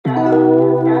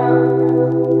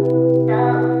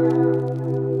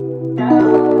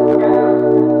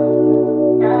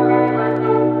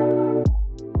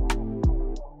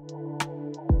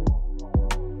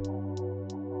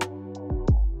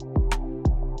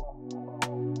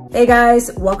Hey guys,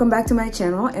 welcome back to my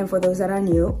channel, and for those that are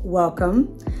new,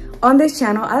 welcome. On this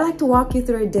channel, I like to walk you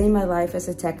through a day in my life as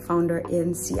a tech founder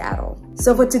in Seattle.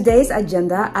 So for today's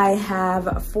agenda, I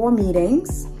have 4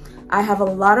 meetings. I have a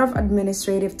lot of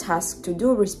administrative tasks to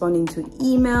do, responding to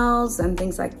emails and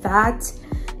things like that.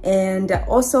 And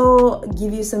also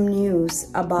give you some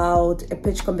news about a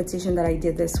pitch competition that I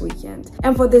did this weekend.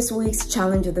 And for this week's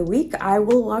challenge of the week, I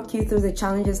will walk you through the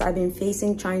challenges I've been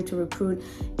facing trying to recruit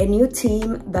a new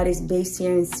team that is based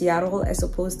here in Seattle as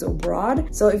opposed to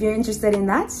abroad. So if you're interested in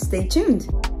that, stay tuned.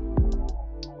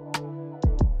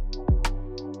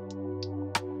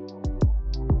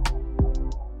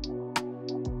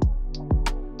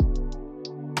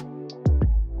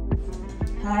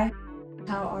 Hi,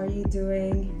 how are you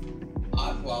doing?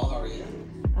 I'm well, how are you?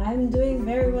 I'm doing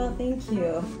very well, thank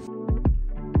you.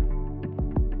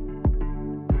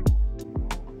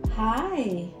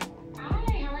 Hi.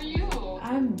 Hi, how are you?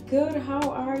 I'm good, how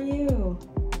are you?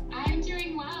 I'm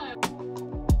doing well.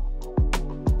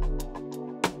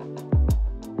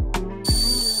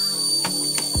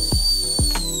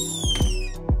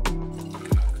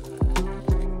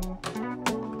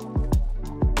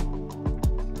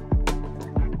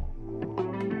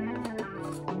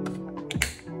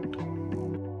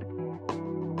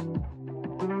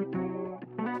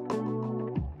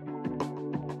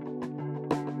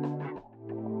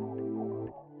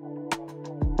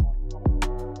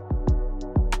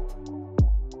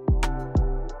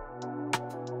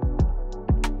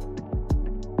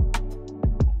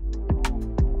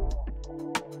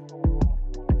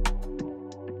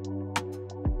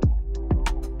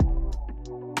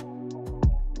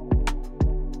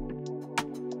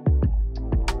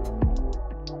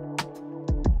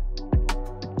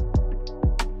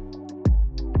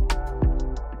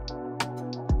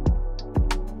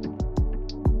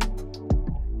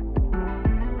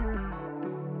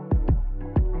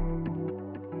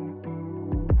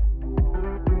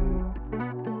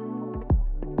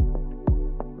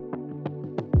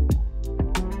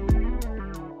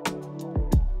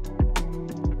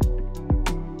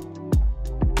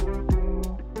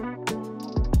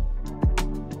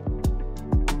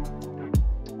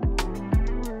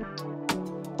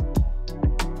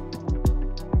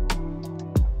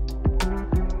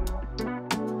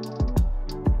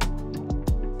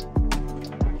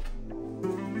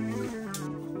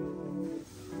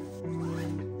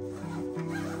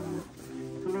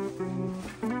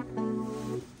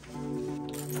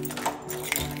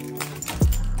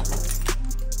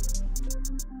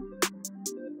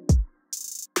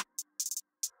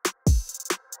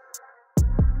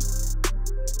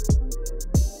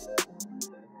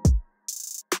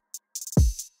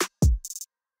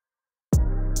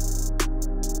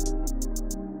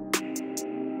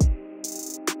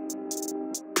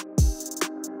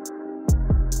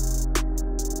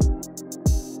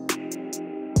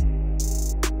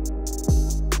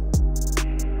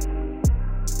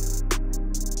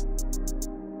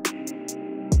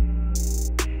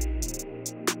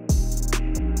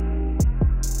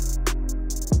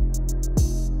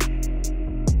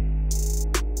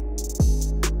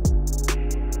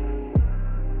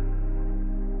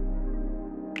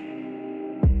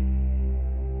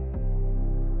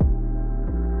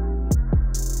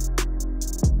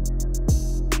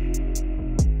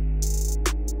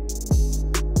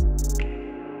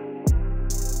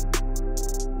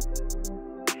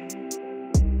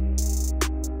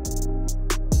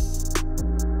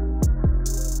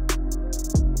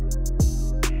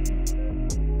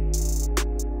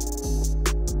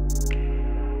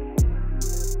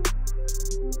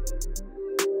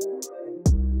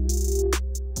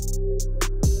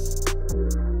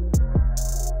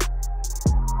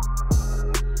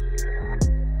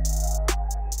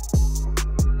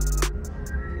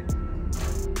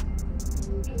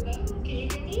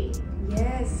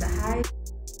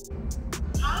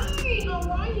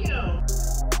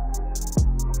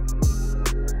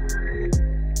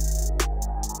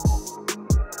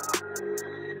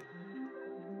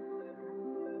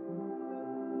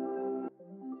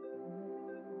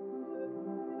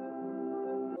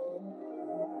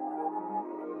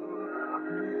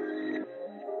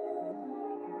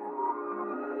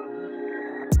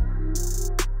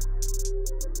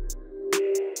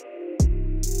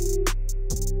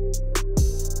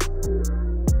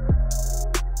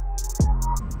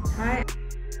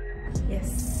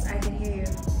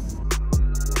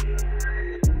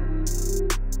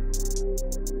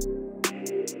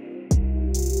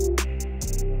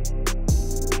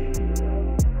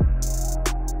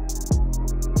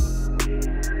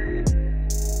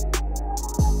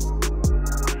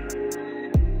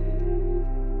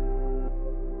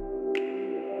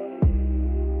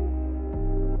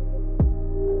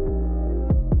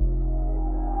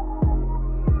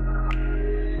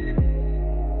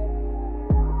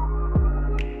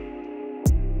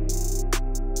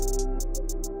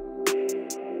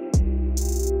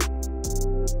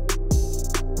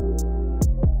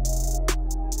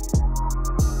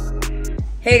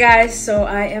 Hey guys, so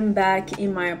I am back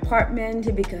in my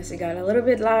apartment because it got a little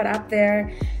bit loud up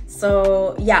there.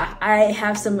 So yeah, I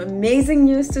have some amazing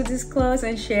news to disclose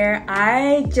and share.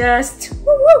 I just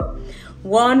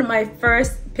won my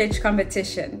first pitch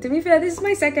competition. To be fair, this is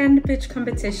my second pitch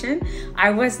competition.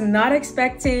 I was not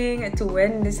expecting to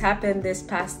win. This happened this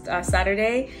past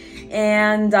Saturday,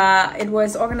 and it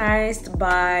was organized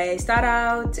by Start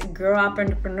Out, Grow Up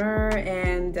Entrepreneur,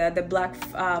 and the Black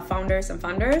Founders and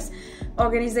Funders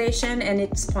organization, and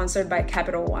it's sponsored by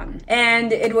Capital One.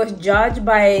 And it was judged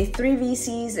by 3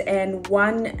 VCs and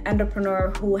 1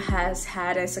 entrepreneur who has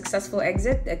had a successful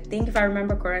exit. I think if I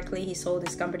remember correctly, he sold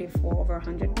his company for over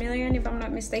 100 million, if I'm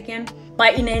not mistaken.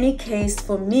 But in any case,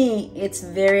 for me, it's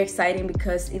very exciting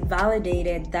because it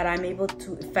validated that I'm able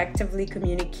to effectively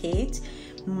communicate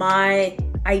my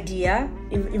idea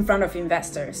in front of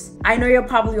investors. I know you're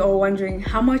probably all wondering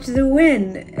how much the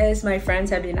win, as my friends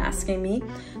have been asking me.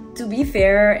 To be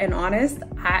fair and honest,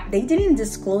 they didn't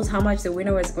disclose how much the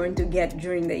winner was going to get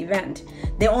during the event.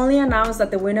 They only announced that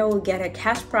the winner will get a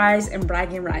cash prize and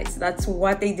bragging rights. That's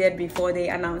what they did before they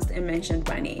announced and mentioned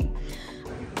my name.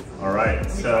 All right,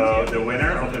 so the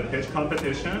winner of the pitch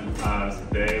competition,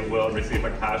 they will receive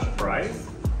a cash prize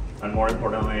and more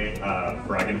importantly,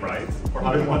 bragging rights for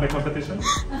having won the competition.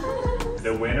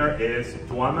 The winner is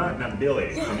Tuama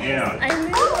Nambili from Aeon.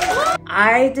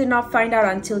 I did not find out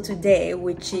until today,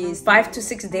 which is 5 to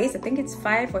 6 days. I think it's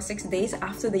 5 or 6 days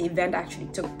after the event actually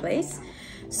took place.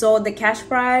 So the cash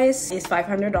prize is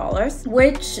 $500,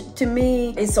 which to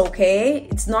me is okay.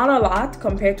 It's not a lot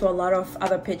compared to a lot of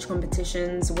other pitch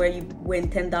competitions where you win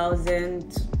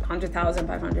 10,000, 100,000,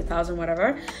 500,000,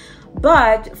 whatever.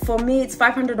 But for me, it's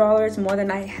 $500 more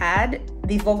than I had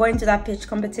before going to that pitch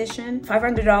competition.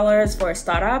 $500 for a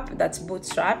startup that's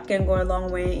bootstrapped can go a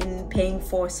long way in paying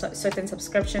for certain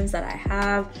subscriptions that I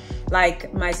have,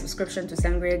 like my subscription to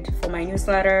SendGrid for my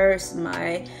newsletters,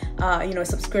 my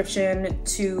subscription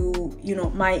to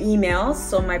my emails.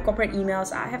 So my corporate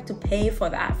emails, I have to pay for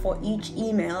that. For each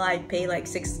email, I pay like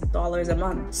 $6 a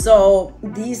month. So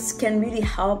these can really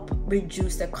help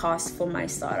reduce the cost for my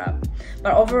startup.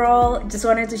 But overall, just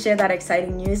wanted to share that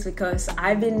exciting news because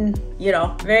I've been,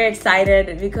 very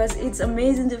excited because it's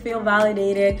amazing to feel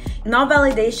validated. Not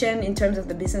validation in terms of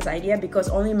the business idea, because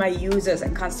only my users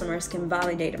and customers can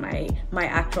validate my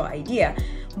actual idea,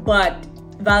 but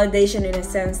validation in a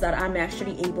sense that I'm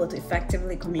actually able to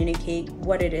effectively communicate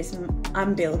what it is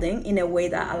I'm building in a way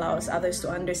that allows others to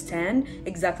understand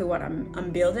exactly what I'm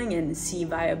building and see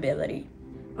viability.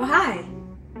 Oh, hi.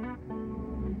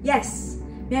 Yes.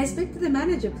 May I speak to the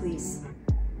manager, please?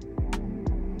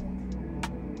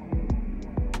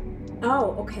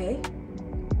 Oh, okay.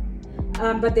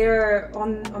 But they're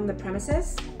on the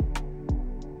premises?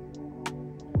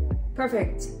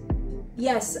 Perfect.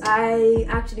 Yes, I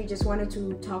actually just wanted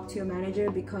to talk to your manager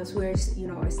because we're,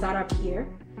 a startup here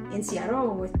in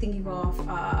Seattle. We're thinking of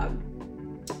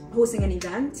hosting an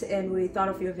event, and we thought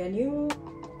of your venue.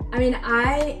 I mean,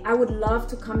 I would love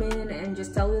to come in and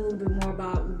just tell you a little bit more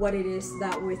about what it is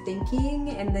that we're thinking,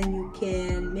 and then you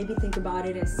can maybe think about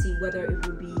it and see whether it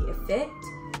would be a fit.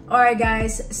 All right,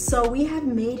 guys, so we have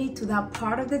made it to that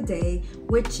part of the day,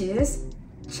 which is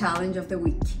Challenge of the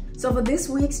Week. So for this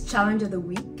week's Challenge of the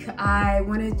Week, I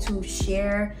wanted to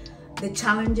share the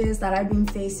challenges that I've been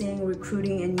facing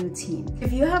recruiting a new team.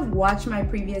 If you have watched my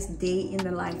previous Day in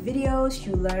the Life videos,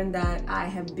 you learned that I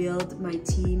have built my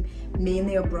team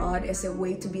mainly abroad as a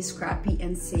way to be scrappy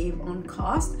and save on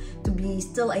cost, to be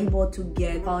still able to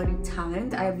get quality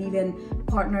talent. I've even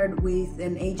partnered with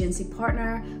an agency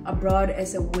partner abroad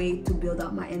as a way to build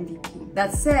up my MVP.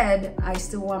 That said, I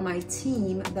still want my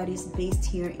team that is based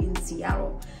here in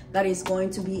Seattle, that is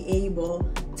going to be able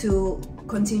to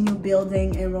continue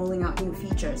building and rolling out new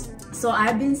features. So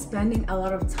I've been spending a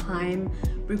lot of time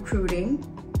recruiting,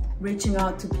 reaching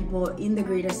out to people in the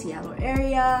greater Seattle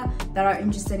area that are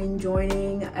interested in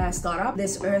joining a startup.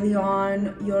 This early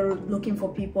on, you're looking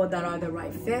for people that are the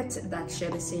right fit, that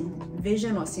share the same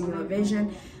vision or similar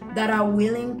vision, that are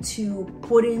willing to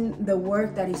put in the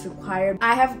work that is required.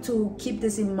 I have to keep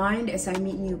this in mind as I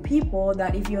meet new people,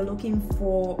 that if you're looking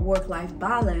for work-life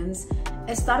balance,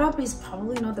 a startup is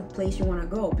probably not the place you want to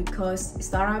go, because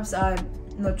startups are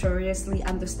notoriously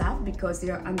understaffed because they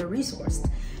are under-resourced,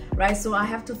 right? So I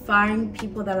have to find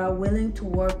people that are willing to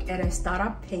work at a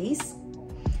startup pace,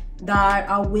 that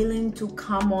are willing to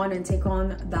come on and take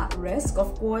on that risk.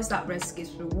 Of course, that risk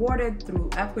is rewarded through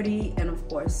equity and of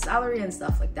course salary and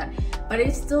stuff like that, but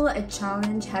it's still a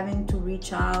challenge having to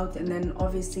reach out and then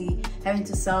obviously having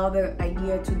to sell the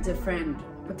idea to different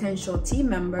potential team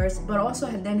members, but also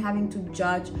then having to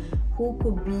judge who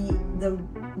could be the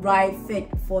right fit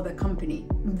for the company.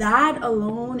 That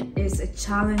alone is a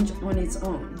challenge on its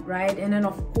own, right? And then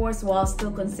of course, while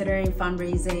still considering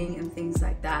fundraising and things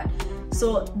like that.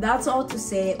 So that's all to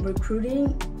say,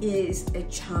 recruiting is a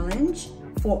challenge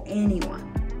for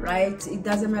anyone, right? It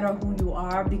doesn't matter who you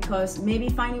are, because maybe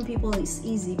finding people is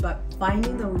easy, but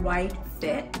finding the right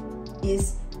fit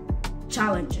is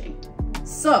challenging.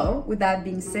 So with that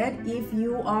being said, if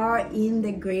you are in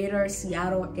the greater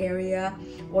Seattle area,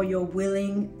 or you're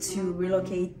willing to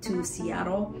relocate to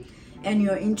Seattle and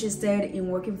you're interested in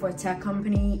working for a tech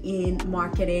company in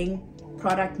marketing,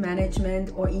 product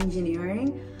management, or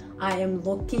engineering, I am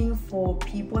looking for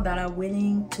people that are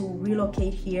willing to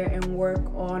relocate here and work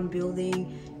on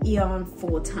building Eon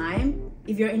full-time.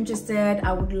 If you're interested,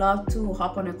 I would love to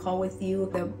hop on a call with you.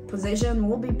 The position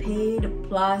will be paid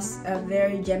plus a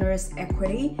very generous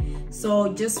equity.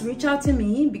 So just reach out to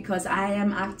me, because I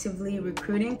am actively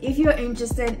recruiting. If you're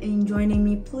interested in joining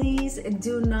me, please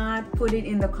do not put it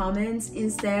in the comments.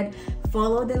 Instead,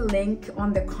 follow the link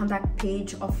on the contact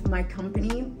page of my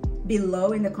company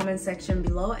below, in the comment section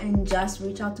below, and just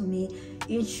reach out to me.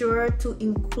 Ensure to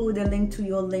include a link to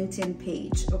your LinkedIn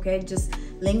page, okay? Just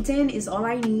LinkedIn is all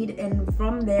I need, and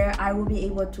from there I will be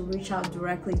able to reach out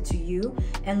directly to you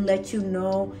and let you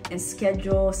know and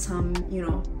schedule some,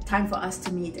 time for us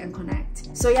to meet and connect.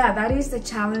 So yeah, that is the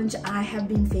challenge I have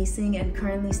been facing and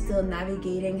currently still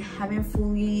navigating. Haven't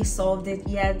fully solved it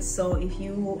yet. So if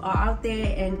you are out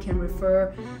there and can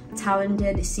refer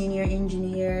talented senior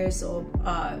engineers or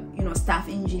staff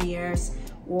engineers,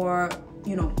 or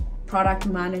product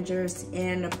managers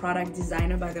and a product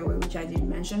designer, by the way, which I didn't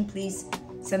mention, please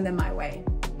send them my way.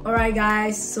 All right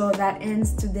guys, so that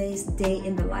ends today's day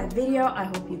in the life video. I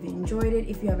hope you've enjoyed it.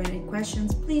 If you have any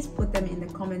questions, please put them in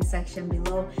the comment section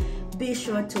below. Be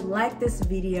sure to like this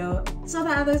video so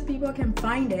that other people can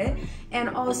find it, and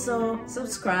also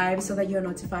subscribe so that you're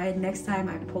notified next time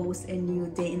I post a new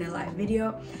day in a life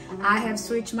video. I have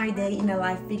switched my day in a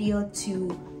life video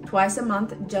to twice a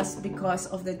month just because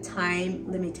of the time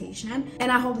limitation,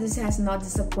 and I hope this has not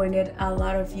disappointed a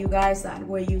lot of you guys that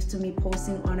were used to me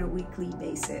posting on a weekly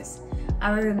basis.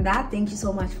 Other than that, thank you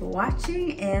so much for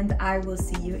watching, and I will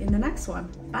see you in the next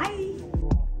one. Bye.